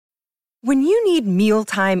When you need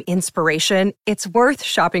mealtime inspiration, it's worth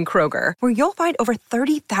shopping Kroger, where you'll find over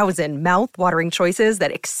 30,000 mouth-watering choices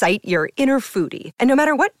that excite your inner foodie. And no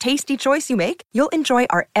matter what tasty choice you make, you'll enjoy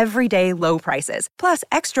our everyday low prices, plus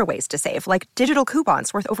extra ways to save, like digital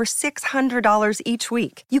coupons worth over $600 each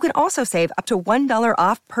week. You can also save up to $1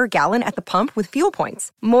 off per gallon at the pump with fuel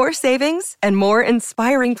points. More savings and more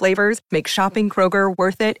inspiring flavors make shopping Kroger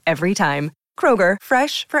worth it every time. Kroger,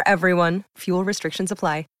 fresh for everyone. Fuel restrictions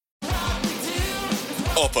apply.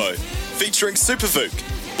 Oppo, featuring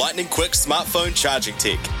SuperVOOC, lightning-quick smartphone charging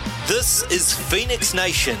tech. This is Phoenix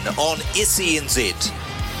Nation on SENZ.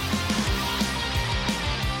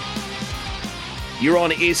 You're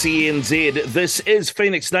on SENZ. This is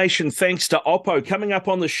Phoenix Nation, thanks to Oppo. Coming up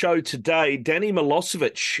on the show today, Danny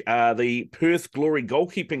Milosevic, the Perth Glory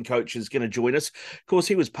goalkeeping coach, is going to join us. Of course,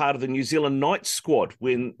 he was part of the New Zealand Knights squad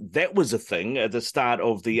when that was a thing at the start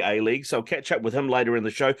of the A-League, so I'll catch up with him later in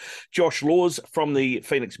the show. Josh Laws from the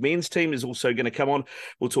Phoenix men's team is also going to come on.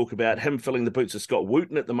 We'll talk about him filling the boots of Scott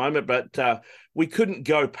Wooten at the moment, but we couldn't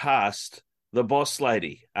go past the boss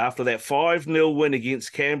lady after that 5-0 win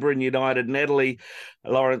against Canberra United. Natalie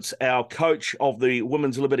Lawrence, our coach of the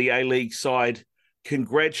Women's Liberty A-League side,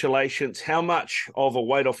 congratulations. How much of a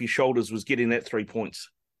weight off your shoulders was getting that 3 points?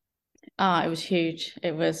 It was huge.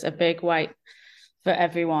 It was a big weight for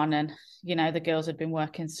everyone. And, you know, the girls had been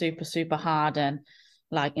working super, super hard. And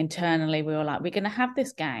like internally, we were like, we're going to have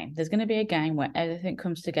this game. There's going to be a game where everything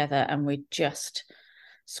comes together and we just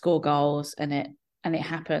score goals and it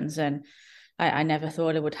happens. And I never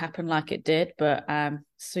thought it would happen like it did, but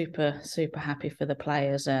super, super happy for the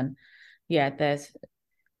players. And yeah,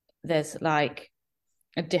 there's like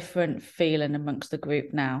a different feeling amongst the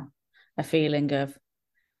group now, a feeling of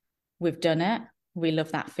we've done it, we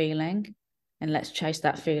love that feeling, and let's chase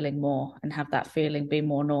that feeling more and have that feeling be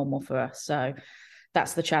more normal for us. So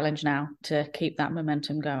that's the challenge now, to keep that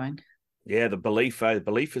momentum going. Yeah, the belief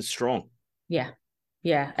is strong. Yeah.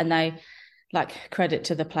 And they, like, credit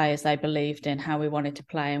to the players, they believed in how we wanted to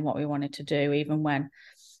play and what we wanted to do, even when,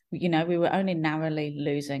 you know, we were only narrowly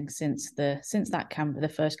losing since the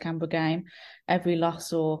first Canberra game. Every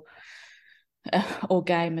loss or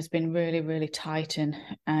game has been really, really tight,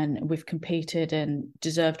 and we've competed and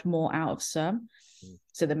deserved more out of some.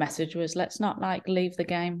 So the message was, let's not like leave the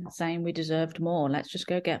game saying we deserved more. Let's just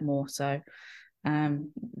go get more. So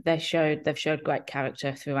they've showed great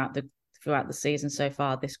character throughout the season so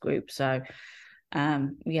far, this group. So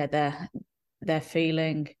they're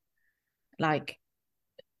feeling like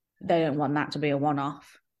they don't want that to be a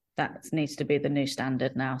one-off. That needs to be the new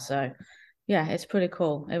standard now. So yeah, it's pretty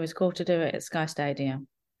cool. It was cool to do it at Sky Stadium.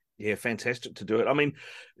 Yeah, fantastic to do it. I mean,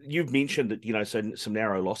 you've mentioned that, you know, so some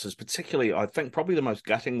narrow losses, particularly, I think probably the most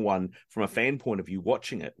gutting one from a fan point of view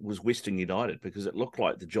watching it was Western United, because it looked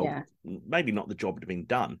like the job, maybe not the job had been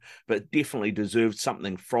done, but definitely deserved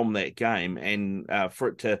something from that game. And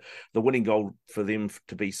the winning goal for them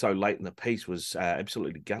to be so late in the piece was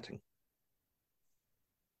absolutely gutting.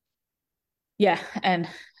 Yeah, and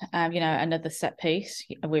another set piece.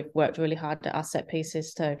 We've worked really hard at our set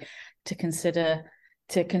pieces to concede a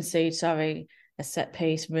set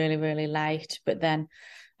piece really, really late. But then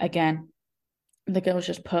again, the girls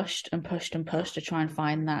just pushed and pushed and pushed to try and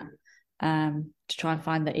find that, the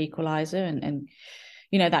equaliser. And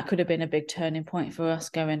you know, that could have been a big turning point for us,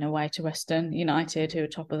 going away to Western United, who are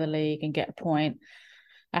top of the league, and get a point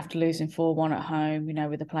after losing 4-1 at home, you know,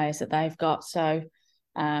 with the players that they've got. So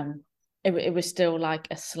it was still like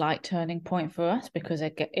a slight turning point for us, because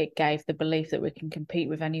it gave the belief that we can compete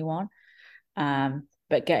with anyone.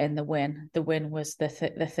 But getting the win was the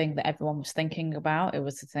thing that everyone was thinking about. It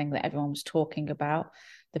was the thing that everyone was talking about.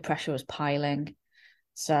 The pressure was piling.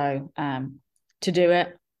 So to do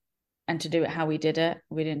it, and to do it how we did it,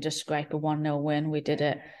 we didn't just scrape a 1-0 win. We did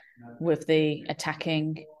it with the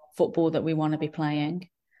attacking football that we want to be playing.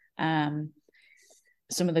 Some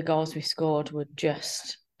of the goals we scored were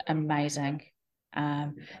just amazing.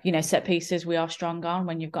 Set pieces we are strong on.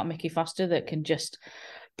 When you've got Mickey Foster that can just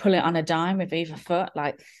pull it on a dime with either foot,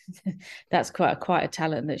 like that's quite a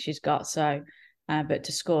talent that she's got. So, but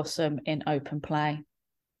to score some in open play,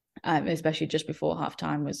 especially just before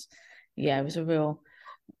halftime, it was a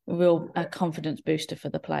real confidence booster for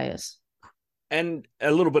the players. And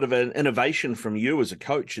a little bit of an innovation from you as a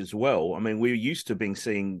coach as well. I mean, we're used to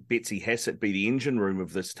seeing Betsy Hassett be the engine room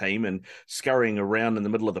of this team and scurrying around in the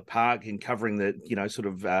middle of the park and covering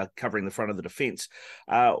covering the front of the defence.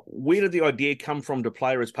 Where did the idea come from to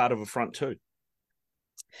play her as part of a front two?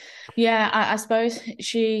 Yeah, I suppose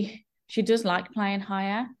she does like playing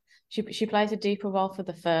higher. She plays a deeper role for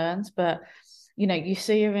the Ferns, but you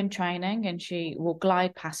see her in training and she will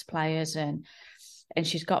glide past players, and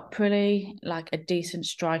she's got pretty like a decent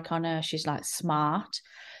strike on her. She's like smart.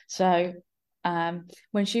 So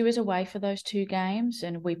when she was away for those 2 games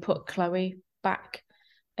and we put Chloe back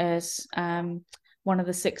as one of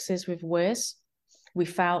the sixes with Wiz, we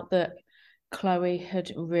felt that Chloe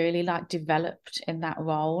had really like developed in that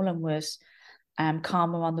role and was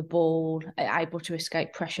calmer on the ball, able to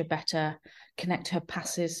escape pressure better, connect her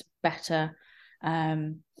passes better.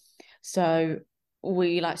 So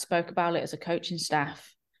we like spoke about it as a coaching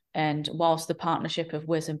staff, and whilst the partnership of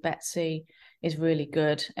Wiz and Betsy is really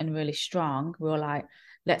good and really strong, we were like,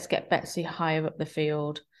 let's get Betsy higher up the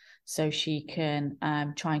field so she can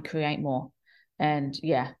try and create more. And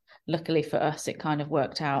yeah, luckily for us, it kind of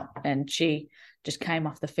worked out, and she just came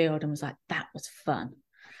off the field and was like, that was fun.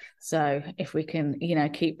 So if we can,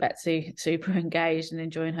 keep Betsy super engaged and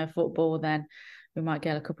enjoying her football, then we might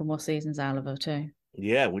get a couple more seasons out of her too.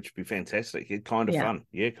 Yeah, which would be fantastic. It's kind of fun.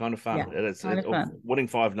 Yeah, kind of fun. Yeah, fun. Winning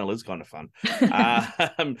 5-0 is kind of fun.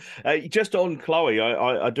 Just on Chloe,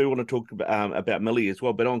 I do want to talk about Millie as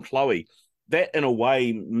well, but on Chloe, that in a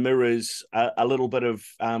way mirrors a little bit of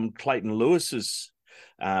Clayton Lewis's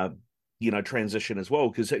transition as well,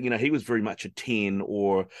 because he was very much a 10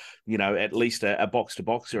 or at least a box to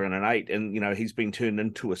boxer and an 8, and he's been turned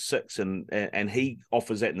into a 6, and he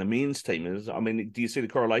offers that in the men's team. Do you see the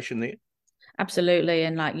correlation there? Absolutely.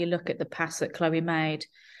 And like you look at the pass that Chloe made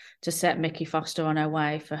to set Mickey Foster on her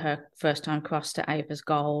way for her first time cross to Ava's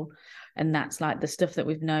goal, and that's like the stuff that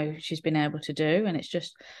we've known she's been able to do. And it's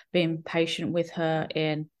just being patient with her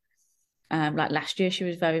in like last year she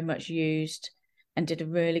was very much used and did a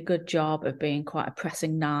really good job of being quite a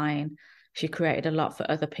pressing 9. She created a lot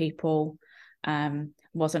for other people,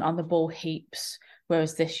 wasn't on the ball heaps,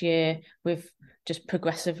 whereas this year we've just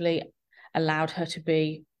progressively allowed her to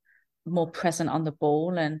be more present on the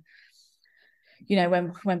ball. And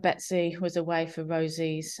when Betsy was away for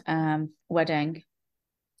Rosie's wedding,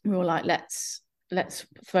 we were like, let's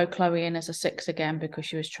throw Chloe in as a 6 again, because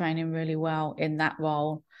she was training really well in that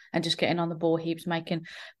role and just getting on the ball heaps, making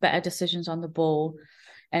better decisions on the ball.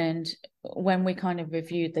 And when we kind of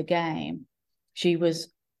reviewed the game, she was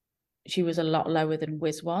a lot lower than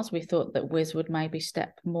Wiz was. We thought that Wiz would maybe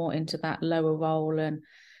step more into that lower role and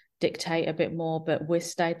dictate a bit more, but Wiz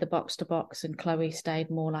stayed the box to box and Chloe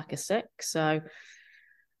stayed more like a 6. So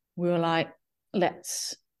we were like,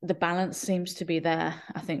 the balance seems to be there.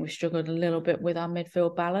 I think we struggled a little bit with our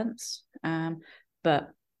midfield balance. But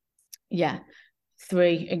yeah,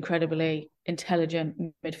 3 incredibly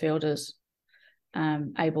intelligent midfielders,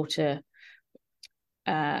 able to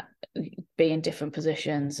be in different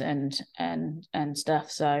positions and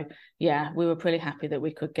stuff. So yeah, we were pretty happy that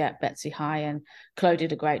we could get Betsy high, and Chloe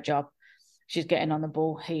did a great job. She's getting on the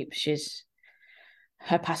ball heap.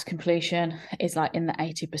 Her pass completion is like in the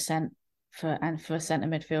 80% for a centre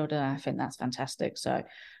midfielder. I think that's fantastic. So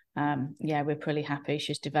yeah, we're pretty happy.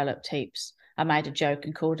 She's developed heaps. I made a joke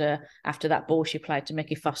and called her, after that ball she played to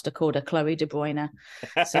Mickey Foster, called her Chloe De Bruyne.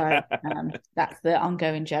 So that's the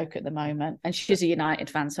ongoing joke at the moment. And she's a United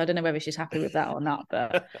fan, so I don't know whether she's happy with that or not,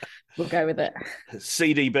 but we'll go with it.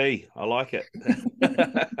 CDB, I like it.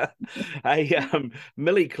 Hey,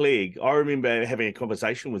 Millie Clegg, I remember having a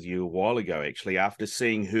conversation with you a while ago, actually, after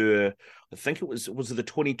seeing her, I think it was the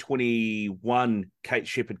 2021 Kate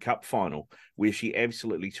Shepherd Cup final, where she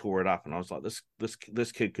absolutely tore it up. And I was like,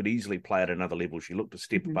 this kid could easily play at another level. She looked a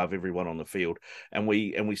step above everyone on the field. And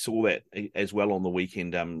we saw that as well on the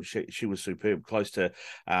weekend. She was superb, close to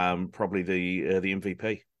probably the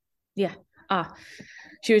MVP. Yeah.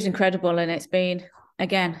 She was incredible. And it's been,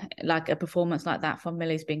 again, like a performance like that from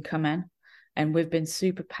Millie's been coming. And we've been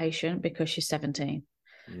super patient because she's 17.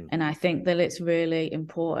 And I think that it's really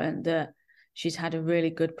important that she's had a really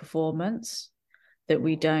good performance, that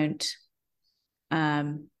we don't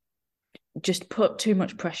just put too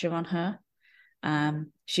much pressure on her.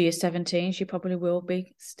 She is 17. She probably will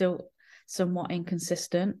be still somewhat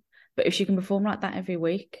inconsistent. But if she can perform like that every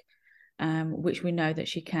week, which we know that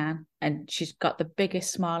she can, and she's got the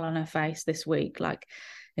biggest smile on her face this week, like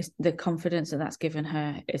the confidence that that's given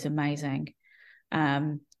her is amazing.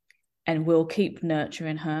 And we'll keep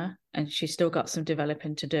nurturing her, and she's still got some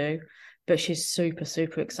developing to do, but she's super,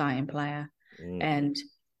 super exciting player. And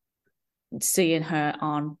seeing her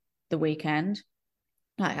on the weekend,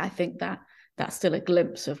 like, I think that's still a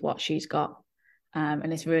glimpse of what she's got.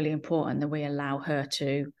 And it's really important that we allow her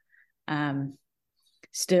to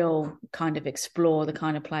still kind of explore the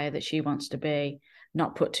kind of player that she wants to be,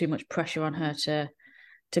 not put too much pressure on her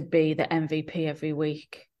to be the MVP every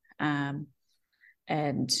week. And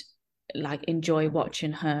like enjoy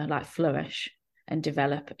watching her like flourish. and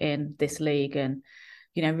develop in this league, and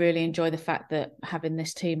really enjoy the fact that having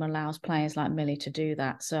this team allows players like Millie to do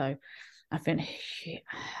that. So I think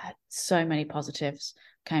so many positives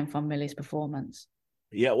came from Millie's performance.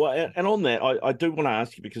 Yeah, well, and on that, I do want to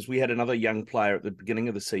ask you, because we had another young player at the beginning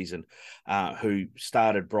of the season who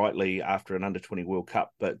started brightly after an under-20 World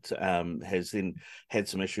Cup, but has then had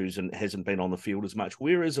some issues and hasn't been on the field as much.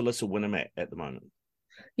 Where is Alyssa Winham at the moment?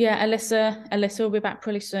 Yeah, Alyssa will be back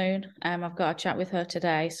pretty soon. I've got a chat with her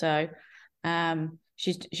today, so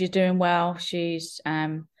she's doing well. She's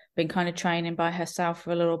been kind of training by herself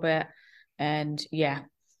for a little bit, and yeah,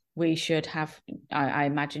 we should have. I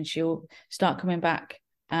imagine she'll start coming back.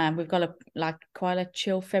 We've got quite a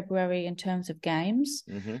chill February in terms of games,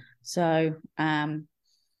 so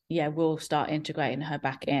yeah, we'll start integrating her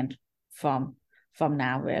back in from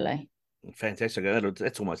now, really. Fantastic.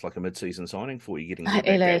 That's almost like a mid-season signing for you, getting back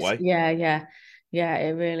that way. Yeah,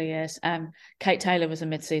 it really is. Kate Taylor was a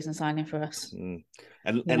mid-season signing for us. And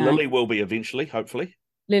Lily will be eventually, hopefully.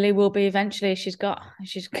 Lily will be eventually. She's got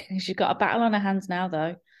a battle on her hands now,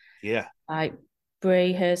 though. Yeah.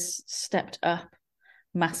 Brie has stepped up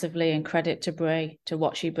massively, and credit to Brie to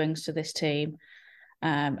what she brings to this team.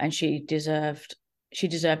 And she deserved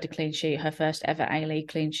a clean sheet, her first ever A-League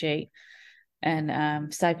clean sheet.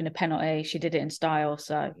 And saving a penalty, she did it in style.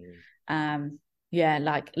 So,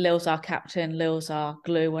 Lil's our captain, Lil's our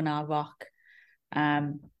glue and our rock,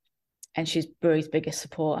 and she's Brie's biggest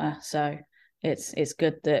supporter. So it's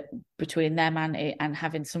good that between them and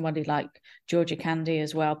having somebody like Georgia Candy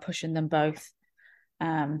as well, pushing them both,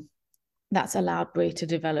 that's allowed Brie to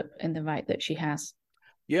develop in the rate that she has.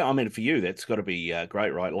 Yeah, I mean, for you, that's got to be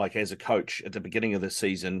great, right? Like, as a coach at the beginning of the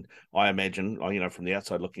season, I imagine, from the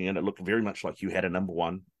outside looking in, it looked very much like you had a number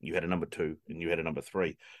one, you had a number two, and you had a number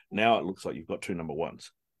three. Now it looks like you've got two number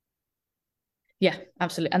ones. Yeah,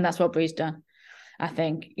 absolutely. And that's what Brie's done. I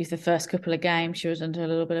think the first couple of games, she was under a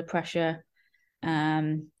little bit of pressure,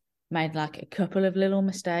 made like a couple of little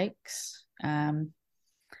mistakes. But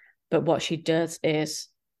what she does is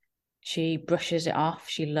she brushes it off,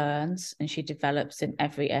 she learns, and she develops in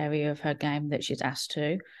every area of her game that she's asked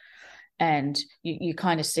to. And you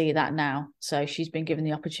kind of see that now. So she's been given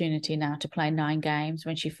the opportunity now to play 9 games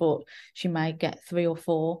when she thought she may get 3 or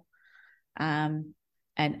 4. And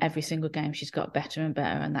every single game she's got better and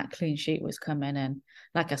better, and that clean sheet was coming. And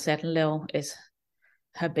like I said, Lil is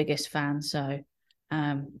her biggest fan. So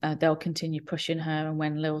they'll continue pushing her. And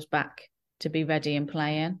when Lil's back to be ready and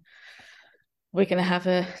playing, we're going to have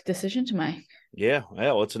a decision to make. Yeah,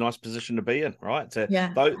 well, it's a nice position to be in, right? Those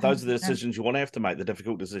are the decisions you want to have to make, the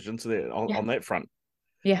difficult decisions on that front.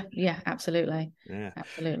 Yeah, absolutely. Yeah,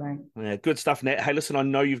 absolutely. Yeah, good stuff, Nat. Hey, listen, I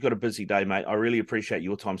know you've got a busy day, mate. I really appreciate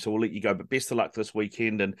your time, so we'll let you go. But best of luck this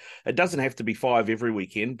weekend, and it doesn't have to be 5 every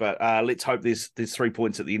weekend, but let's hope there's 3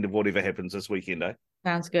 points at the end of whatever happens this weekend, eh?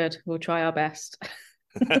 Sounds good. We'll try our best.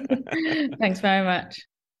 Thanks very much.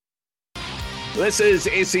 This is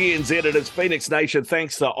SENZ, and it's Phoenix Nation.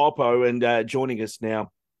 Thanks to Oppo, and joining us now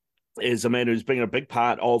is a man who's been a big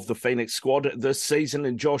part of the Phoenix squad this season,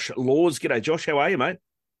 and Josh Laws. G'day, Josh. How are you, mate?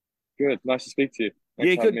 Good. Nice to speak to you.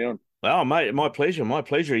 Thanks for having me on. Well, mate, my pleasure. My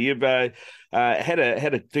pleasure. You've had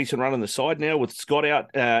a decent run on the side now with Scott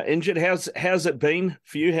out injured. How's it been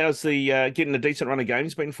for you? How's the getting a decent run of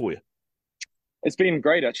games been for you? It's been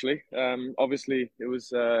great, actually. Obviously, it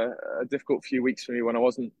was a difficult few weeks for me when I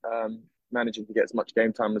wasn't managing to get as much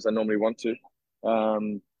game time as I normally want to.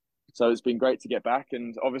 So it's been great to get back,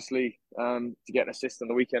 and obviously to get an assist on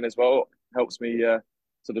the weekend as well helps me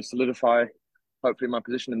sort of solidify, hopefully, my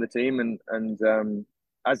position in the team, and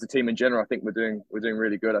as the team in general, I think we're doing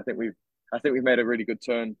really good. I think we've made a really good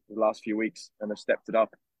turn the last few weeks and have stepped it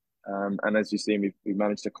up. And as you see, we've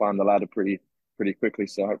managed to climb the ladder pretty quickly.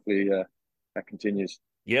 So hopefully that continues.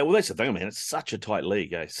 Yeah, well, that's the thing, man. It's such a tight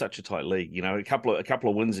league, eh? Such a tight league. A couple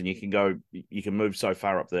of wins, and you can move so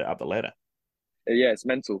far up the ladder. Yeah, it's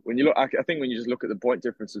mental. When you look, I think when you just look at the point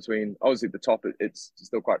difference between, obviously at the top, it's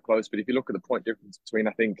still quite close. But if you look at the point difference between,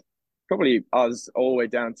 I think probably us all the way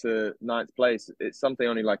down to 9th place, it's something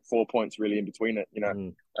only like 4 points really in between it.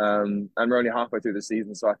 And we're only halfway through the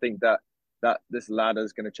season, so I think that this ladder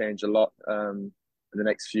is going to change a lot in the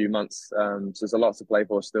next few months. So there's a lot to play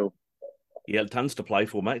for still. Yeah, tons to play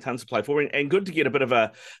for, mate. Tons to play for. And good to get a bit of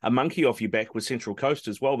a monkey off your back with Central Coast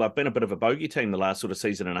as well. They've been a bit of a bogey team the last sort of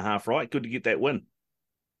season and a half, right? Good to get that win.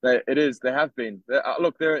 It is. They have been.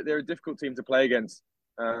 Look, they're a difficult team to play against.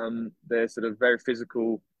 They're sort of very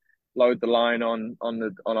physical, load the line on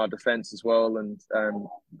our defence as well. And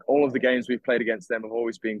all of the games we've played against them have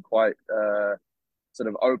always been quite sort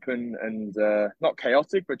of open and not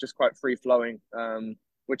chaotic, but just quite free-flowing.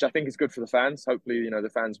 which I think is good for the fans. Hopefully, the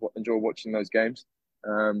fans enjoy watching those games.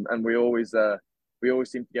 And we always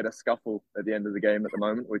seem to get a scuffle at the end of the game at the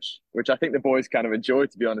moment, which I think the boys kind of enjoy,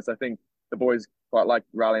 to be honest. I think the boys quite like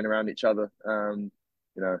rallying around each other. So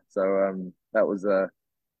that was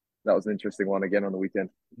an interesting one again on the weekend.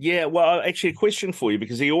 Yeah, well, actually, a question for you,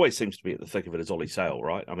 because he always seems to be at the thick of it, is Ollie Sale,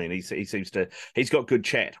 right? I mean, he's got good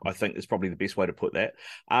chat, I think is probably the best way to put that.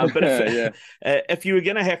 But if you were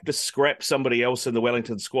going to have to scrap somebody else in the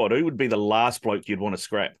Wellington squad, who would be the last bloke you'd want to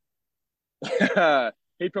scrap?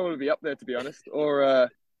 He'd probably be up there, to be honest. Or I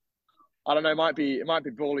don't know, it might be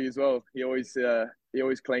Bally as well. He always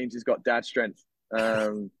claims he's got dad strength.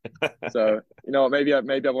 So maybe I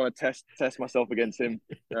want to test myself against him,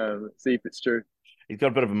 see if it's true. He's got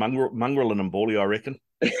a bit of a mongrel in him, Bally, I reckon.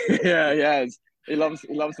 Yeah. He loves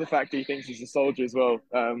the fact that he thinks he's a soldier as well.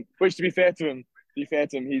 Which, to be fair to him, I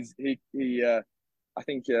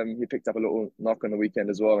think he picked up a little knock on the weekend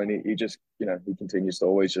as well, and he just he continues to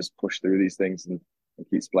always just push through these things and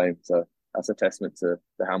keeps playing. So that's a testament to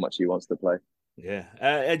how much he wants to play.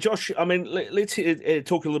 Yeah. Josh, I mean, let's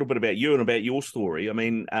talk a little bit about you and about your story. I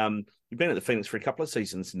mean, you've been at the Phoenix for a couple of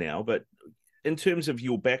seasons now, but in terms of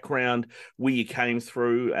your background, where you came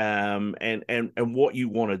through, and what you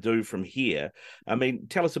want to do from here, I mean,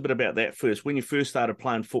 tell us a bit about that first, when you first started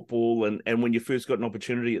playing football and when you first got an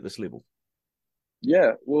opportunity at this level.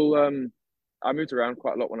 Yeah, well, I moved around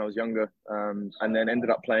quite a lot when I was younger, and then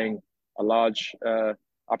ended up playing a large... I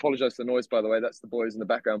apologise for the noise, by the way. That's the boys in the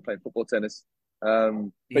background playing football tennis.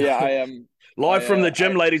 But yeah, I am... live from the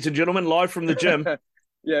gym, ladies and gentlemen, live from the gym.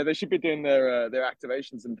 Yeah, they should be doing their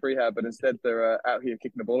activations and prehab, but instead they're out here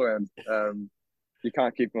kicking the ball around. You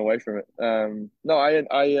can't keep them away from it. No, I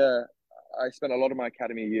spent a lot of my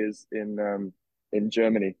academy years in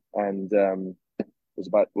Germany, and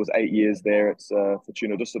was 8 years there at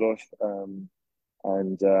Fortuna Düsseldorf,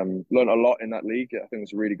 and learned a lot in that league. I think it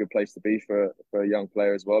was a really good place to be for a young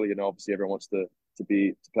player as well. Obviously everyone wants to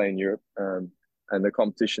play in Europe, and the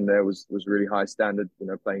competition there was really high standard.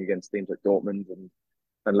 Playing against teams like Dortmund and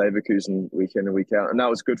Leverkusen week in and week out, and that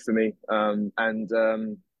was good for me.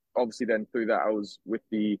 Obviously then through that I was with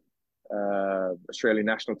the Australian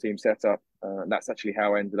national team setup, and that's actually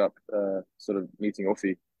how I ended up sort of meeting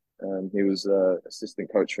Uffy. He was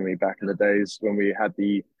assistant coach for me back in the days when we had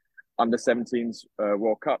the under-17s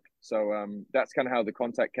World Cup. So that's kind of how the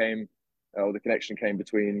contact came, or the connection came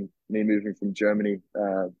between me moving from Germany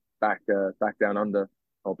back down under,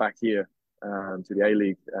 or back here to the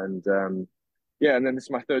A-League. And and then this is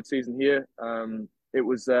my third season here. It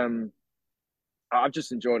was I've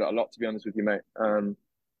just enjoyed it a lot, to be honest with you, mate.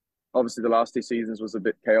 Obviously the last 2 seasons was a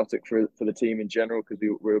bit chaotic for the team in general, because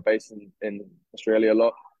we were based in Australia a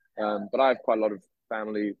lot. But I have quite a lot of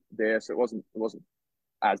family there, so it wasn't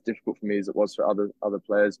as difficult for me as it was for other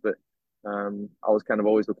players. But I was kind of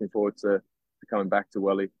always looking forward to coming back to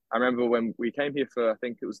Welly. I remember when we came here for, I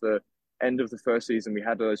think it was the end of the first season, we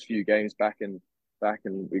had those few games back and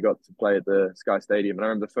we got to play at the Sky Stadium. And I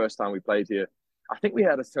remember the first time we played here, I think we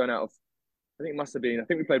had a turnout of, I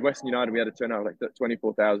think we played Western United, we had a turnout of like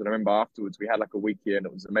 24,000. I remember afterwards we had like a week here and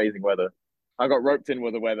it was amazing weather. I got roped in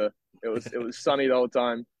with the weather. It was sunny the whole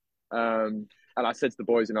time. And I said to the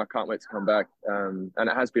boys, I can't wait to come back. And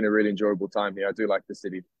it has been a really enjoyable time here. I do like the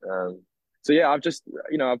city. So yeah, I've just,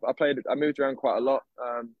 I moved around quite a lot.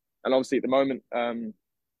 And obviously at the moment,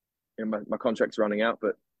 my contract's running out,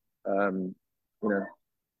 but,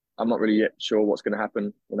 I'm not really yet sure what's going to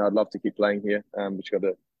happen. I'd love to keep playing here. But you've got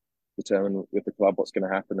to determine with the club what's going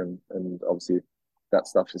to happen. And obviously that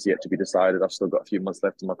stuff is yet to be decided. I've still got a few months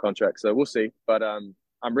left in my contract, so we'll see. But I'm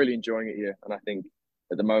really enjoying it here. And I think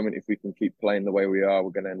at the moment, if we can keep playing the way we are, we're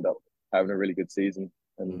going to end up having a really good season.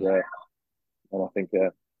 And I think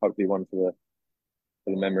hopefully one for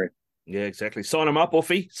the memory. Yeah, exactly. Sign him up,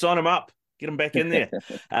 Uffy. Sign him up. Get him back in there.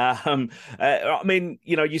 I mean,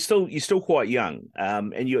 you're still quite young,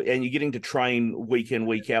 and you're getting to train week in,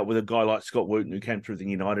 week out with a guy like Scott Wooten, who came through the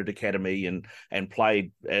United Academy and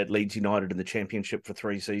played at Leeds United in the Championship for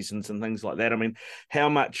 3 seasons and things like that. I mean, how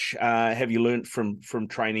much have you learnt from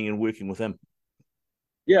training and working with him?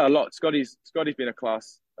 Yeah, a lot. Scotty's been a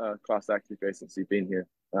class act since he's been here,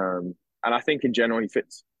 and I think in general he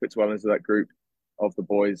fits well into that group of the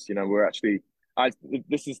boys. We're actually.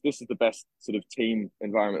 This is the best sort of team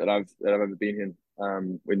environment that I've ever been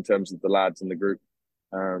in terms of the lads in the group,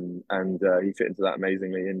 and he fit into that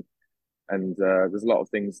amazingly. And there's a lot of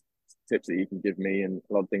tips that he can give me, and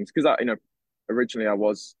a lot of things because originally I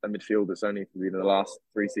was a midfielder. It's only the last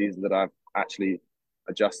 3 seasons that I've actually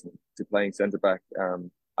adjusted to playing centre back.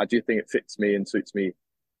 I do think it fits me and suits me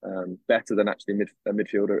better than actually a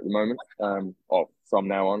midfielder at the moment, or from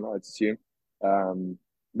now on, I'd assume.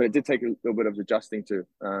 But it did take a little bit of adjusting to,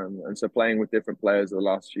 and so playing with different players the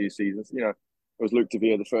last few seasons. It was Luke De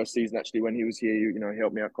Vere the first season actually when he was here. He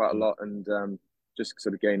helped me out quite a lot, and just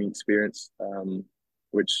sort of gaining experience,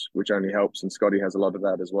 which only helps. And Scotty has a lot of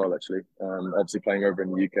that as well, actually. Obviously playing over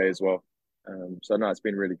in the UK as well. So no, it's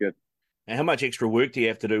been really good. And how much extra work do you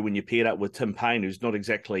have to do when you're paired up with Tim Payne, who's not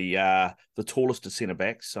exactly the tallest of centre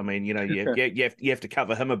backs? I mean, you have to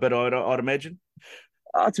cover him a bit, I'd imagine.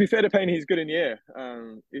 To be fair to Payne, he's good in the air.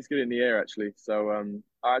 He's good in the air, actually. So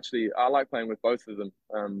I like playing with both of them.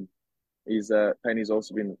 Payne's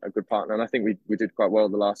also been a good partner, and I think we did quite well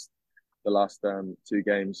the last 2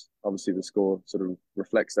 games. Obviously, the score sort of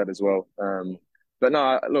reflects that as well. But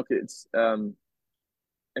no, look, it's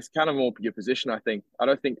kind of more your position. I think I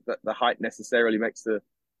don't think that the height necessarily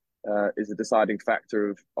is a deciding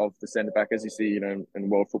factor of the centre back. As you see, in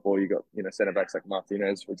world football, you got centre backs like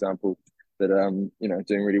Martinez, for example, that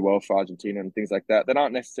doing really well for Argentina and things like that. That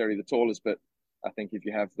aren't necessarily the tallest, but I think if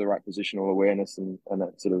you have the right positional awareness and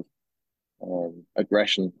that sort of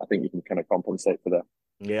aggression, I think you can kind of compensate for that.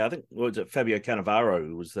 Yeah, I think Fabio Cannavaro,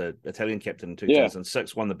 who was the Italian captain in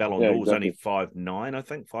 2006, won the Ballon d'Or, was only 5'9", I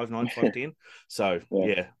think, 5'9", 5'10". So,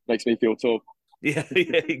 yeah. Makes me feel tall. Yeah,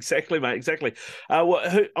 exactly, mate, exactly. I'm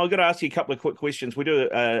going to ask you a couple of quick questions. We do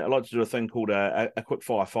I like to do a thing called a quick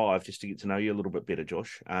fire 5, just to get to know you a little bit better,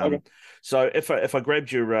 Josh. Okay. So if I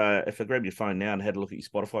grabbed your phone now and had a look at your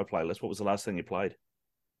Spotify playlist, what was the last thing you played?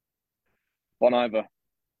 Bon Iver.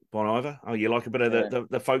 Bon Iver? Oh, you like a bit of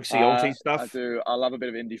the folksy oldie stuff? I do. I love a bit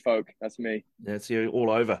of indie folk. That's me. That's you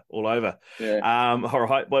all over. Yeah. All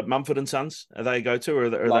right. What, Mumford & Sons? Are they go to, or are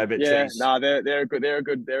they a bit cheese? No, they're a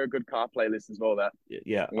good car playlist as well. That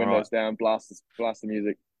windows down, blast the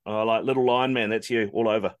music. Oh, like Little Lion Man. That's you all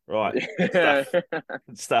over. Right.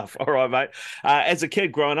 Stuff. All right, mate. As a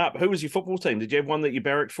kid growing up, who was your football team? Did you have one that you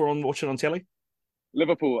barracked for watching on telly?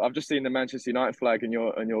 Liverpool. I've just seen the Manchester United flag in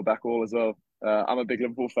your back wall as well. I'm a big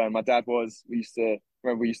Liverpool fan. My dad was. We used to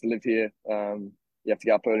live here. You have to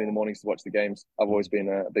get up early in the mornings to watch the games. I've always been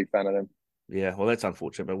a big fan of them. Yeah, well, that's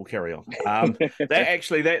unfortunate, but we'll carry on.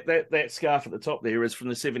 That scarf at the top there is from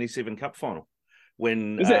the '77 Cup final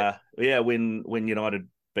when when United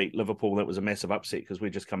beat Liverpool. That was a massive upset because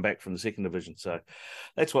we just come back from the second division. So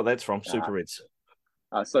that's what that's from. Super Reds.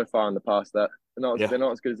 So far in the past that they're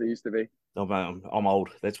not as good as they used to be. Oh, man, I'm old.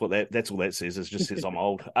 That's all that says. It just says I'm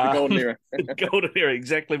old. The golden era. Golden era,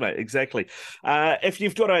 exactly, mate. Exactly. If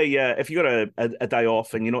you've got a day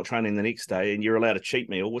off and you're not training the next day and you're allowed a cheat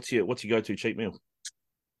meal, what's your go-to cheat meal?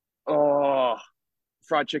 Oh,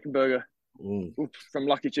 fried chicken burger from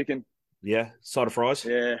Lucky Chicken. Yeah, side of fries.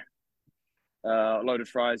 Yeah, loaded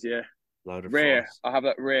fries. Yeah, loaded rare. Fries. I have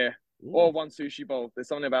that rare. Ooh. Or one sushi bowl. There's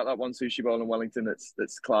something about that one sushi bowl in Wellington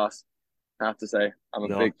that's class. I have to say, I'm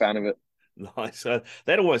a big fan of it. Nice.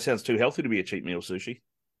 That always sounds too healthy to be a cheat meal, sushi.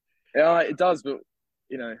 Yeah, it does, but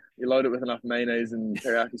you load it with enough mayonnaise and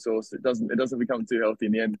teriyaki sauce, it doesn't become too healthy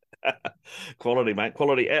in the end. Quality, mate.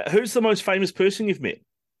 Quality. Who's the most famous person you've met?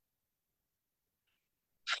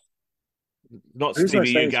 Not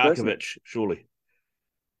Stevie Ugarkovic, surely.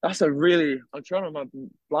 That's a really. I'm trying to. My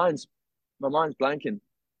mind's blanking.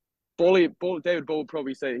 David Ball would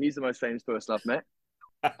probably say he's the most famous person I've met.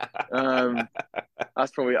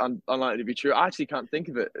 That's probably unlikely to be true. I actually can't think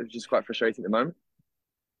of it. It's just quite frustrating at the moment.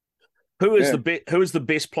 Who is the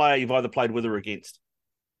best player you've either played with or against?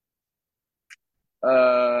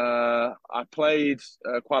 I played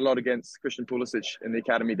quite a lot against Christian Pulisic in the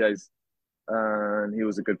academy days, and he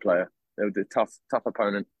was a good player. It was a tough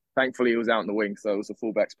opponent. Thankfully, he was out in the wing, so it was a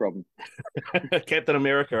fullback's problem. Captain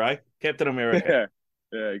America, eh? Captain America.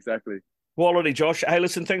 Yeah, exactly. Quality, Josh. Hey,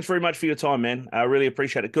 listen, thanks very much for your time, man. I really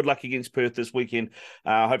appreciate it. Good luck against Perth this weekend.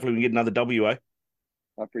 Hopefully we can get another W, eh?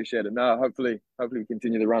 I appreciate it. No, hopefully we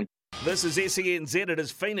continue the run. This is SENZ. It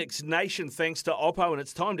is Phoenix Nation, thanks to Oppo, and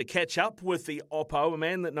it's time to catch up with the Oppo, a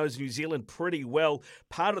man that knows New Zealand pretty well.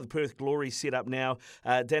 Part of the Perth Glory set up now.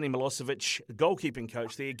 Danny Milosevic, goalkeeping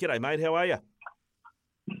coach there. G'day, mate. How are you?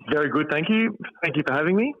 Very good, thank you. Thank you for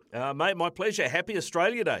having me. Mate, my pleasure. Happy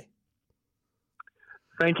Australia Day.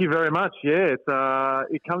 Thank you very much. Yeah,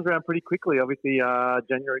 it comes around pretty quickly. Obviously,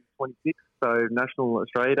 January 26th, so National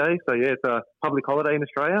Australia Day. So yeah, it's a public holiday in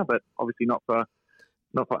Australia, but obviously not for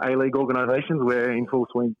A-League organisations. We're in full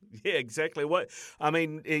swing. Yeah, exactly.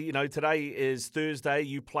 Today is Thursday.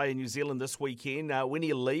 You play in New Zealand this weekend. When do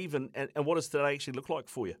you leave, and what does today actually look like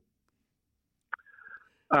for you?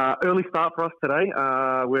 Early start for us today.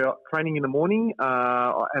 We're training in the morning,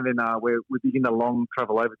 and then we begin a long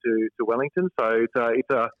travel over to Wellington. So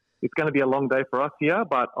it's it's going to be a long day for us here,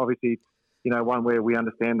 but obviously, one where we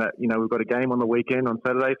understand that, we've got a game on the weekend on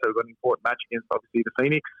Saturday, so we've got an important match against, obviously, the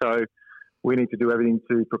Phoenix. So we need to do everything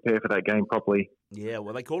to prepare for that game properly. Yeah,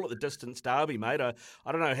 well, they call it the distance derby, mate. I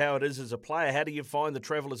don't know how it is as a player. How do you find the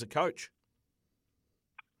travel as a coach?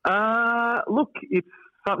 Look, it's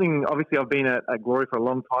something, obviously, I've been at Glory for a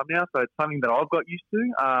long time now, so it's something that I've got used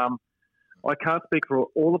to. I can't speak for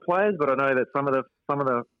all the players, but I know that some of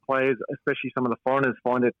the players, especially some of the foreigners,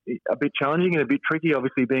 find it a bit challenging and a bit tricky.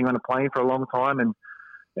 Obviously, being on a plane for a long time and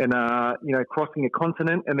crossing a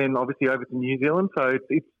continent and then obviously over to New Zealand. So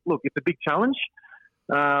it's a big challenge.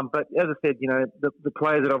 But as I said, the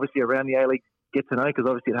players that obviously around the A-League get to know, because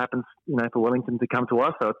obviously it happens, for Wellington to come to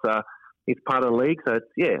us. So it's part of the league. So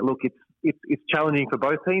it's challenging for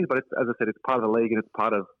both teams, but as I said, it's part of the league and it's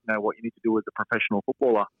part of what you need to do as a professional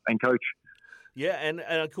footballer and coach. Yeah, and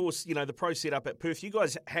of course, the pro setup at Perth, you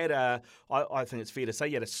guys had I think it's fair to say,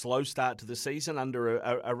 you had a slow start to the season under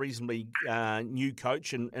a reasonably new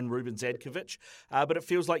coach in Ruben Zadkovic, but it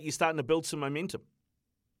feels like you're starting to build some momentum.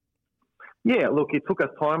 Yeah, look, it took us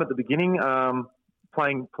time at the beginning,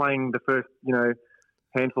 playing the first,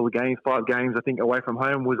 handful of games, 5 games, I think, away from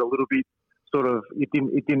home was a little bit it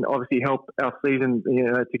didn't obviously help our season,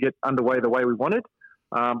 to get underway the way we wanted.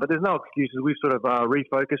 But there's no excuses. We've sort of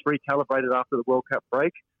refocused, recalibrated after the World Cup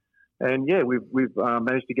break. And yeah, we've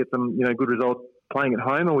managed to get some, good results playing at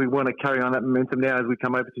home, and we want to carry on that momentum now as we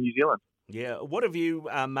come over to New Zealand. Yeah. What have you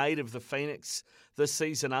made of the Phoenix this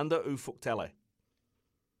season under Ufuk Talay?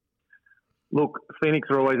 Look, Phoenix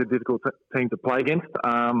are always a difficult team to play against.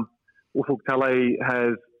 Ufuk Talay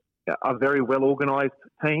has a very well-organised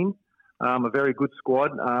team, a very good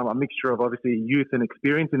squad, a mixture of obviously youth and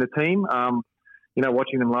experience in the team.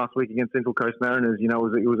 Watching them last week against Central Coast Mariners, it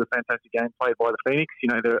was a fantastic game played by the Phoenix.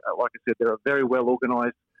 They're, like I said, they're a very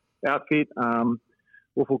well-organised outfit.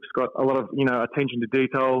 Ufuk's got a lot of, attention to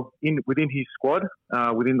detail within his squad,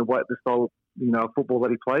 within the style, of football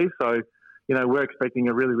that he plays. So, we're expecting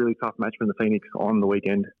a really, really tough match from the Phoenix on the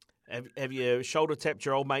weekend. Have you shoulder tapped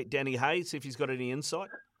your old mate Danny Hayes, see if he's got any insight?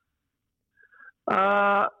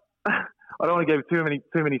 I don't want to give too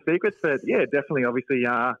many secrets, but yeah, definitely. Obviously,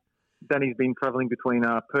 Danny's been travelling between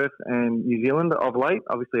Perth and New Zealand of late.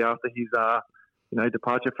 Obviously, after his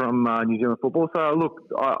departure from New Zealand football. So look,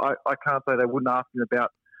 I can't say they wouldn't ask him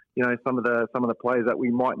about some of the players that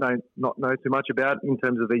we might not know too much about in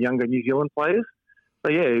terms of the younger New Zealand players.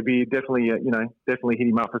 So yeah, it'd be definitely hit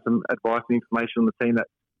him up for some advice and information on the team that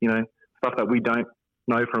stuff that we don't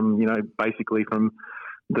know from basically from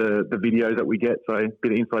the videos that we get. So a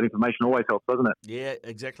bit of inside information always helps, doesn't it? Yeah,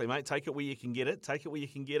 exactly, mate. Take it where you can get it.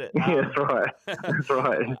 Yeah, that's right. That's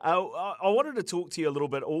right. I wanted to talk to you a little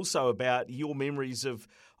bit also about your memories of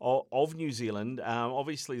New Zealand.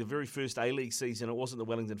 Obviously, the very first A-League season, it wasn't the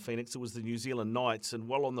Wellington Phoenix, it was the New Zealand Knights. And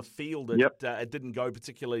while on the field, it didn't go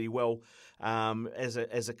particularly well as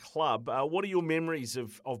a club. What are your memories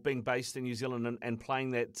of being based in New Zealand and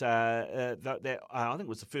playing that I think it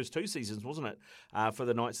was the first 2 seasons, wasn't it, for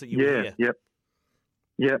the Knights that you were here?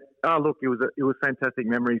 Yeah. Look, it was fantastic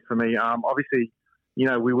memories for me. Obviously,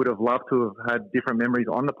 we would have loved to have had different memories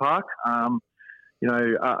on the park.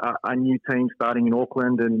 A new team starting in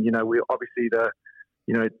Auckland, and we obviously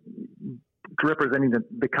representing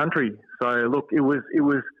the country. So look, it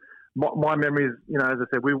was my memories. As I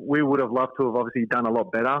said, we would have loved to have obviously done a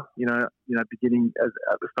lot better. Beginning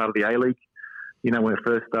at the start of the A-League, when it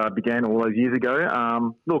first began all those years ago.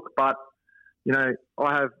 But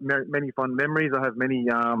I have many fond memories. I have many.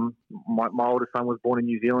 My oldest son was born in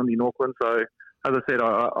New Zealand, in Auckland. So, as I said,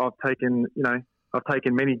 I've taken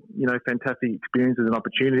many fantastic experiences and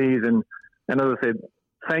opportunities. And as I said,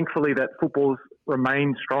 thankfully that football's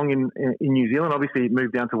remained strong in New Zealand. Obviously, it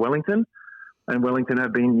moved down to Wellington, and Wellington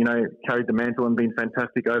have been carried the mantle and been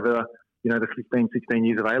fantastic over the 15, 16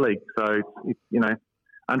 years of A-League. So it's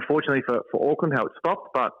unfortunately for Auckland how it stopped,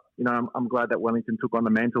 but I'm glad that Wellington took on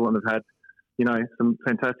the mantle and have had some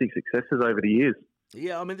fantastic successes over the years.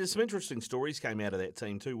 Yeah, I mean, there's some interesting stories came out of that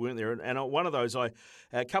team too, weren't there? And one of those,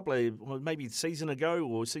 maybe season ago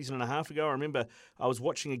or season and a half ago, I remember I was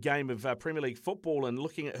watching a game of Premier League football and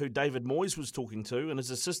looking at who David Moyes was talking to, and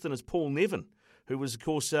his assistant is Paul Nevin, who was, of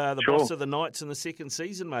course, the boss of the Knights in the second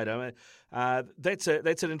season, mate. I mean, that's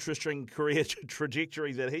an interesting career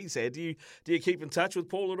trajectory that he's had. Do you keep in touch with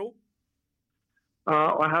Paul at all?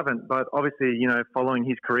 I haven't, but obviously, following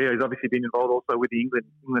his career, he's obviously been involved also with the England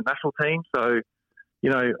national team. So,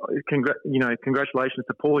 congratulations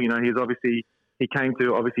to Paul. He came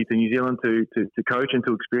to New Zealand to coach and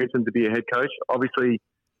to experience and to be a head coach. Obviously,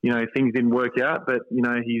 things didn't work out, but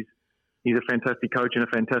he's he's a fantastic coach and a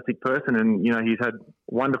fantastic person, and he's had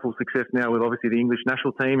wonderful success now with obviously the English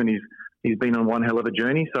national team, and he's been on one hell of a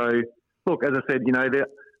journey. So look, as I said,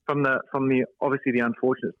 from the obviously the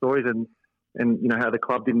unfortunate stories and how the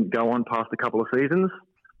club didn't go on past a couple of seasons.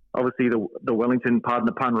 Obviously, the Wellington, pardon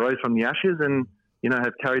the pun, rose from the ashes and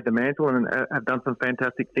have carried the mantle and have done some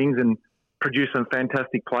fantastic things and produced some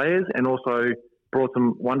fantastic players and also brought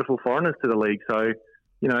some wonderful foreigners to the league. So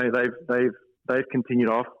they've continued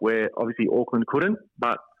off where obviously Auckland couldn't,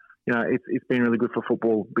 but it's been really good for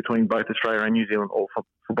football between both Australia and New Zealand, or for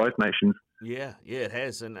both nations. Yeah, it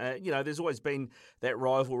has, and there's always been that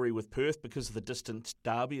rivalry with Perth because of the distant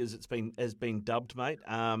derby, as it's been dubbed, mate.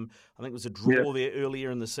 I think it was a draw there earlier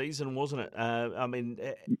in the season, wasn't it?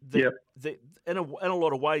 In a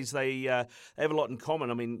lot of ways they have a lot in common.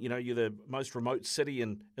 I mean, you're the most remote city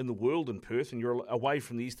in the world in Perth, and you're away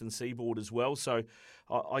from the eastern seaboard as well. So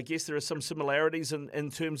I guess there are some similarities in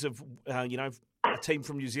terms of a team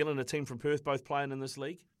from New Zealand, a team from Perth, both playing in this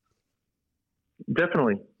league.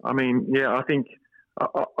 Definitely. I mean, yeah, I think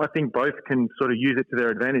both can sort of use it to their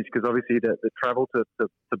advantage because obviously the travel to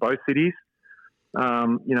both cities,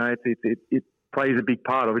 it plays a big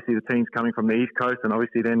part. Obviously, the teams coming from the East Coast, and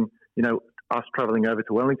obviously then us travelling over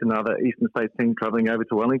to Wellington, other Eastern States team travelling over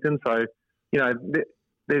to Wellington. So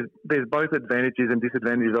there's both advantages and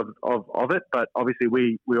disadvantages of it. But obviously,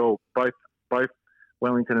 we all both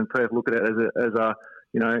Wellington and Perth look at it as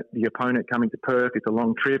the opponent coming to Perth. It's a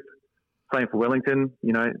long trip. Same for Wellington,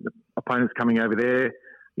 the opponents coming over there.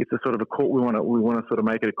 It's a sort of we want to sort of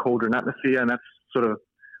make it a cauldron atmosphere, and that's sort of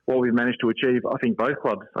what we've managed to achieve. I think both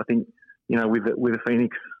clubs. I think with the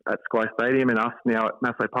Phoenix at Sky Stadium and us now at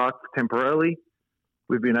Massey Park temporarily,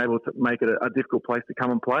 we've been able to make it a difficult place to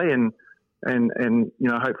come and play, and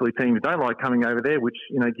hopefully teams don't like coming over there, which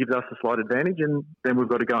gives us a slight advantage, and then we've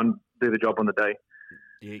got to go and do the job on the day.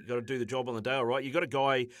 Yeah, you've got to do the job on the day, all right. You've got a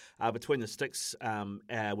guy between the sticks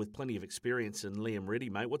with plenty of experience in Liam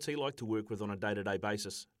Reddy, mate. What's he like to work with on a day-to-day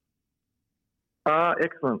basis?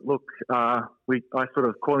 Excellent. Look, I sort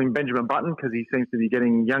of call him Benjamin Button because he seems to be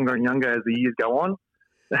getting younger and younger as the years go on.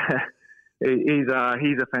 He's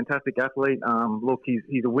a fantastic athlete. Look,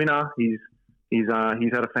 he's a winner. He's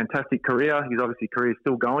had a fantastic career. His obviously career is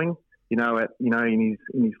still going. In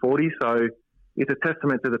his 40s. So it's a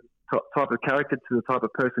testament to the type of character, to the type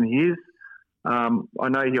of person he is. I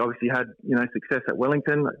know he obviously had success at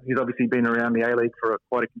Wellington. He's obviously been around the A-League for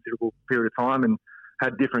quite a considerable period of time and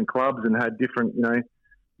had different clubs and had different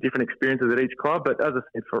experiences at each club. But as I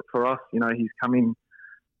said, for us, he's come in.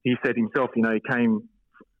 He said himself, he came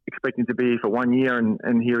expecting to be here for 1 year,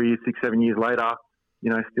 and here he is 6-7 years later.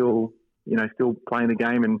 Still playing the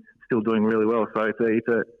game and still doing really well. So it's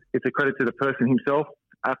a credit to the person himself,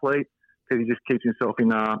 athlete, because he just keeps himself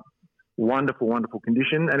in wonderful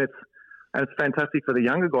condition, and it's fantastic for the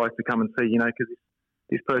younger guys to come and see, because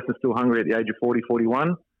this person's still hungry at the age of 40,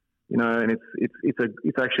 41, and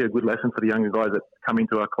it's actually a good lesson for the younger guys that come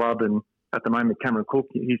into our club. And at the moment, Cameron Cook,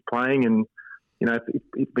 he's playing, and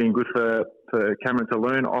it's been good for Cameron to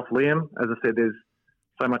learn off Liam. As I said, there's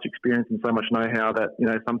so much experience and so much know-how that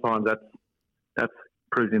sometimes that's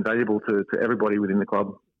proves invaluable to everybody within the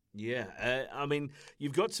club. Yeah, I mean,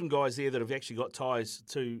 you've got some guys there that have actually got ties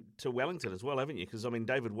to Wellington as well, haven't you? Because, I mean,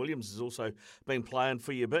 David Williams has also been playing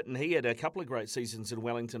for you a bit, and he had a couple of great seasons in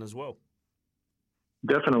Wellington as well.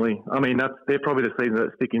 Definitely. I mean, they're probably the seasons that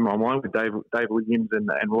stick in my mind with David Williams and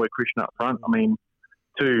Roy Krishna up front. I mean,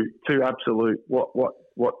 two absolute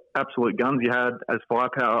what absolute guns you had as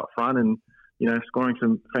firepower up front, and scoring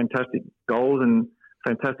some fantastic goals and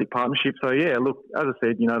fantastic partnerships. So yeah, look, as I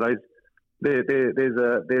said,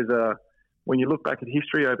 there's a when you look back at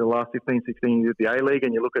history over the last 15, 16 years of the A-League,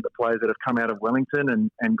 and you look at the players that have come out of Wellington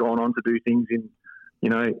and gone on to do things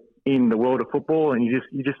in the world of football, and you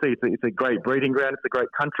just see it's a great breeding ground. It's a great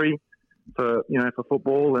country for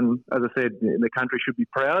football, and as I said, the country should be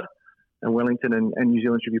proud, and Wellington and New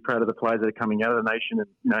Zealand should be proud of the players that are coming out of the nation. And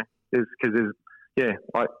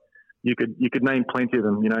you could name plenty of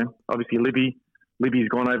them. Obviously Libby's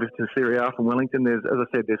gone over to Serie A from Wellington. As I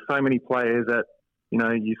said, there's so many players that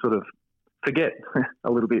you sort of forget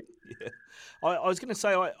a little bit. Yeah. I was going to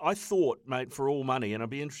say, I thought, mate, for all money, and I'd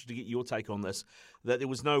be interested to get your take on this, that there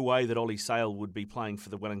was no way that Ollie Sail would be playing for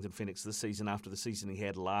the Wellington Phoenix this season after the season he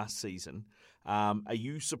had last season. Are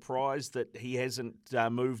you surprised that he hasn't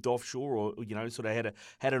moved offshore, or sort of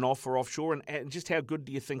had an offer offshore, and just how good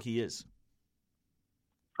do you think he is?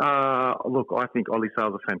 Look, I think Ollie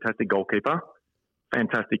Sail's a fantastic goalkeeper.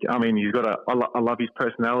 Fantastic. I mean, I love his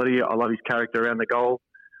personality. I love his character around the goal.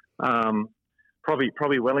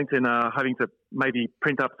 Probably Wellington having to maybe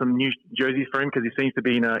print up some new jerseys for him because he seems to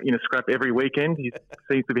be in a scrap every weekend. He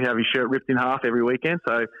seems to be having his shirt ripped in half every weekend.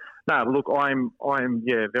 So, no, look, I'm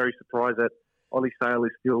very surprised that Ollie Sail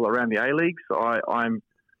is still around the A-League. So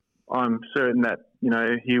I'm certain that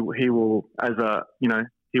he will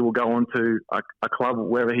he will go on to a club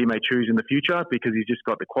wherever he may choose in the future because he's just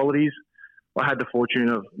got the qualities. I had the fortune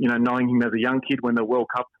of knowing him as a young kid when the World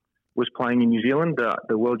Cup was playing in New Zealand,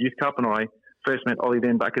 the World Youth Cup, and I first met Ollie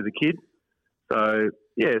then back as a kid. So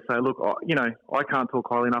look, I can't talk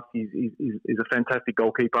highly enough. He's a fantastic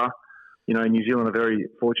goalkeeper. New Zealand are very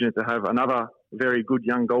fortunate to have another very good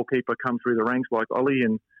young goalkeeper come through the ranks like Ollie,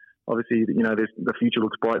 and obviously, the future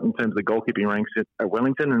looks bright in terms of the goalkeeping ranks at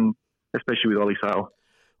Wellington, and especially with Ollie Sail.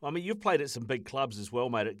 I mean, you've played at some big clubs as well,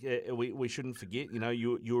 mate. We shouldn't forget,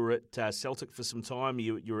 you were at Celtic for some time.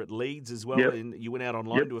 You were at Leeds as well, yep. And you went out on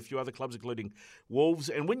loan to a few other clubs, including Wolves.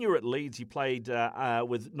 And when you were at Leeds, you played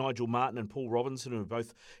with Nigel Martin and Paul Robinson, who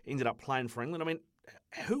both ended up playing for England. I mean,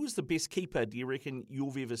 who was the best keeper, do you reckon,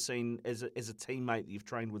 you've ever seen as a teammate that you've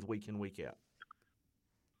trained with week in, week out?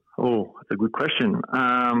 Oh, that's a good question.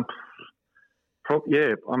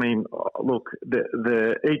 Yeah, I mean, look,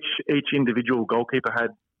 each individual goalkeeper had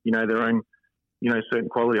their own certain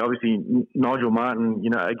quality. Obviously, Nigel Martin,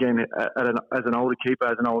 again as an older keeper,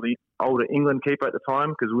 as an older England keeper at the time,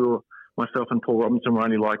 because myself and Paul Robinson were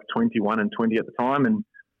only like 21 and 20 at the time, and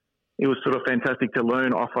it was sort of fantastic to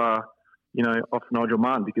learn off Nigel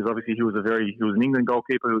Martin because obviously he was an England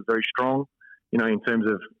goalkeeper who was very strong, in terms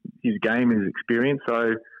of his game and his experience.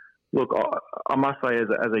 So. Look, I must say, as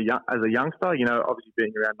a youngster, obviously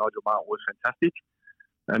being around Nigel Martin was fantastic,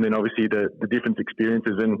 and then obviously the different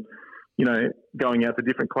experiences and going out to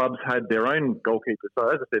different clubs had their own goalkeepers. So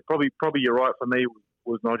as I said, probably you're right. For me,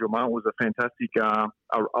 was Nigel Martin was a fantastic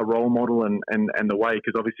a role model and the way,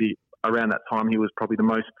 because obviously around that time he was probably the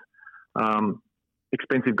most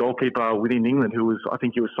expensive goalkeeper within England. I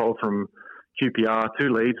think he was sold from QPR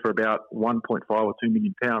to Leeds for about 1.5 or 2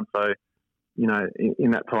 million pounds. So.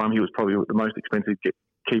 In that time, he was probably the most expensive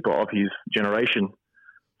keeper of his generation.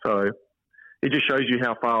 So it just shows you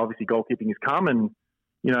how far, obviously, goalkeeping has come, and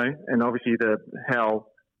and obviously the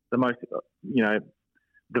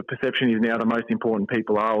perception is now the most important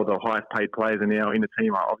people are, or the highest paid players are now in the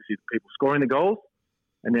team are obviously the people scoring the goals,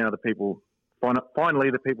 and now the people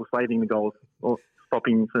finally the people saving the goals or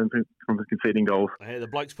stopping from conceding goals. Hey, the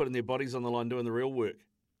blokes putting their bodies on the line doing the real work.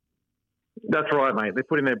 That's right, mate. They're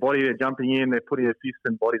putting their body, they're jumping in, they're putting their fists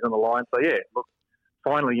and bodies on the line. So yeah, look,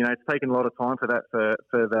 finally, it's taken a lot of time for that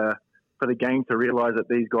for the game to realise that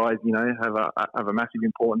these guys, have a massive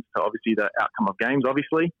importance to obviously the outcome of games.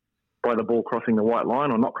 Obviously, by the ball crossing the white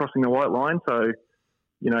line or not crossing the white line. So,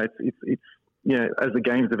 it's as the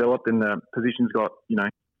game's developed and the positions got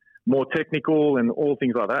more technical and all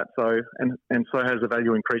things like that. So and so has the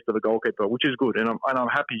value increased of the goalkeeper, which is good. And I'm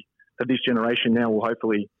happy that this generation now will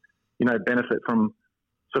hopefully. Benefit from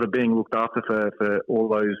sort of being looked after for all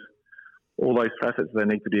those facets. They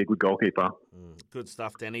need to be a good goalkeeper. Good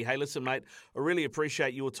stuff, Danny. Hey, listen, mate, I really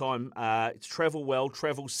appreciate your time. Travel well,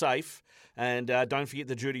 travel safe, and don't forget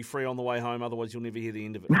the duty free on the way home. Otherwise, you'll never hear the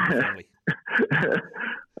end of it from your family.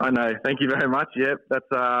 I know. Thank you very much. Yep, that's.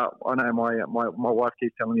 I know my wife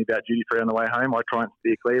keeps telling me about duty free on the way home. I try and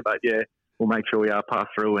steer clear, but yeah, we'll make sure we pass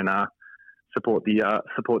through and. Support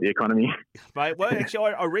the economy, mate. Well,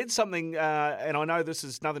 actually, I read something, and I know this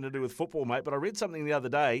has nothing to do with football, mate. But I read something the other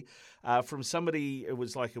day from somebody. It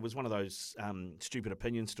was one of those stupid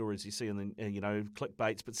opinion stories you see in the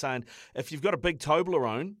clickbaits, but saying if you've got a big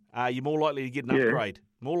Toblerone, you're more likely to get an upgrade.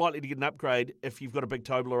 More likely to get an upgrade if you've got a big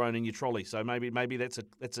Toblerone in your trolley. So maybe that's a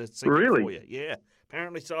secret really? For you. Yeah,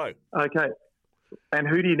 apparently so. Okay, and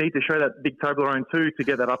who do you need to show that big Toblerone to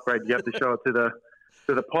get that upgrade? You have to show it to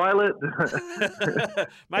the pilot.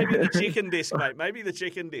 Maybe the chicken desk, mate. Maybe the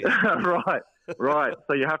chicken desk. Right.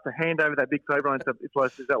 So you have to hand over that big Toblerone.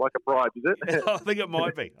 Is that like a bribe, is it? I think it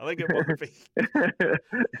might be.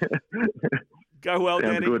 Go well,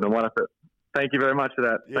 Sounds Danny. Good. Thank you very much for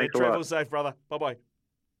that. Yeah, Thanks a lot. travel safe, brother. Bye-bye.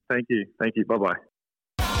 Thank you. Bye-bye.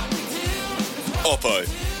 Oppo,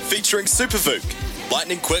 featuring SuperVOOC,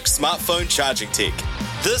 lightning quick smartphone charging tech.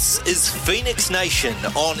 This is Phoenix Nation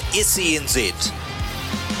on SENZ.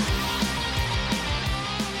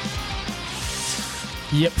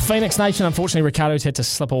 Yep, Phoenix Nation, unfortunately, Ricardo's had to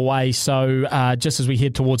slip away. So just as we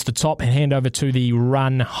head towards the top and hand over to the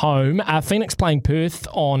run home, Phoenix playing Perth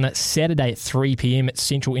on Saturday at 3 p.m. at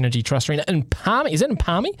Central Energy Trust Arena in Palmy. Is it in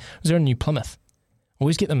Palmy? Or is there a New Plymouth?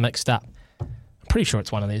 Always get them mixed up. Pretty sure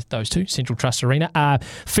it's one of those two, Central Trust Arena.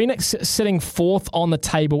 Phoenix sitting 4th on the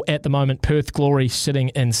table at the moment. Perth Glory sitting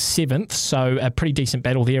in 7th. So a pretty decent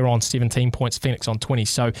battle there on 17 points. Phoenix on 20.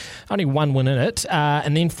 So only one win in it.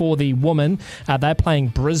 And then for the women, they're playing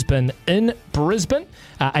Brisbane in Brisbane.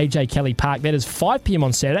 AJ Kelly Park. That is 5 p.m.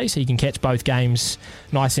 on Saturday, so you can catch both games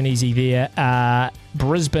nice and easy there.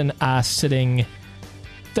 Brisbane are sitting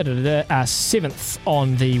 7th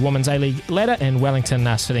on the Women's A-League ladder, and Wellington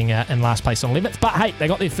are sitting in last place on 11th. But hey, they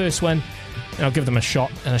got their first win, and I'll give them a shot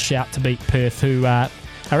and a shout to beat Perth, who are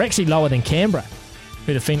actually lower than Canberra,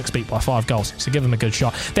 who the Phoenix beat by 5 goals. So give them a good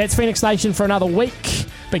shot. That's Phoenix Nation for another week.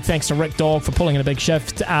 Big thanks to Rick Dog for pulling in a big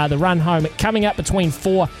shift. The run home coming up between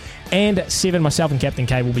 4 and 7. Myself and Captain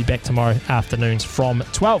K will be back tomorrow afternoons from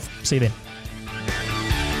 12. See you then.